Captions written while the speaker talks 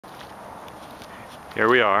Here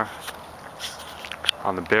we are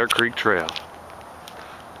on the Bear Creek Trail,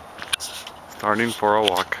 starting for a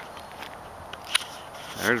walk.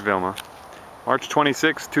 There's Vilma. March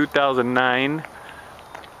 26, 2009.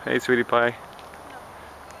 Hey, sweetie pie.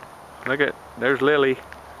 Look at, there's Lily.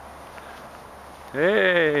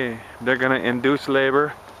 Hey, they're gonna induce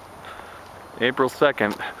labor April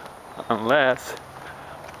 2nd, unless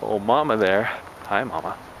old mama there, hi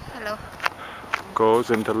mama, hello, goes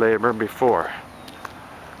into labor before.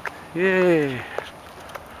 Yay.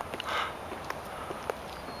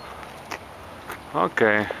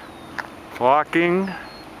 Okay, walking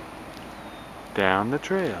down the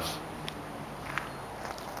trail.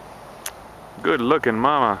 Good looking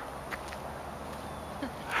mama.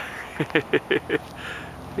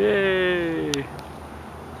 Yay. where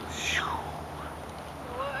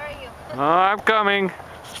are you? Oh, I'm coming.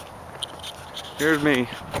 Here's me.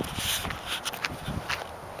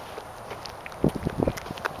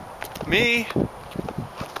 Me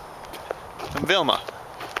and Vilma.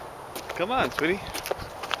 Come on, sweetie.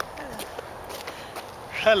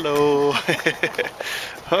 Hello.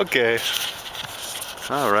 Okay.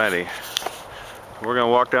 Alrighty. We're gonna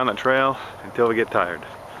walk down the trail until we get tired.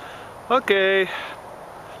 Okay.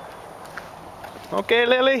 Okay,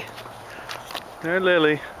 Lily. There's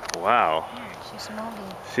Lily. Wow. She's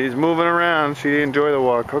moving. She's moving around. She enjoyed the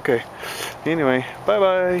walk. Okay. Anyway,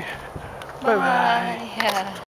 bye-bye. Bye-bye. Yeah.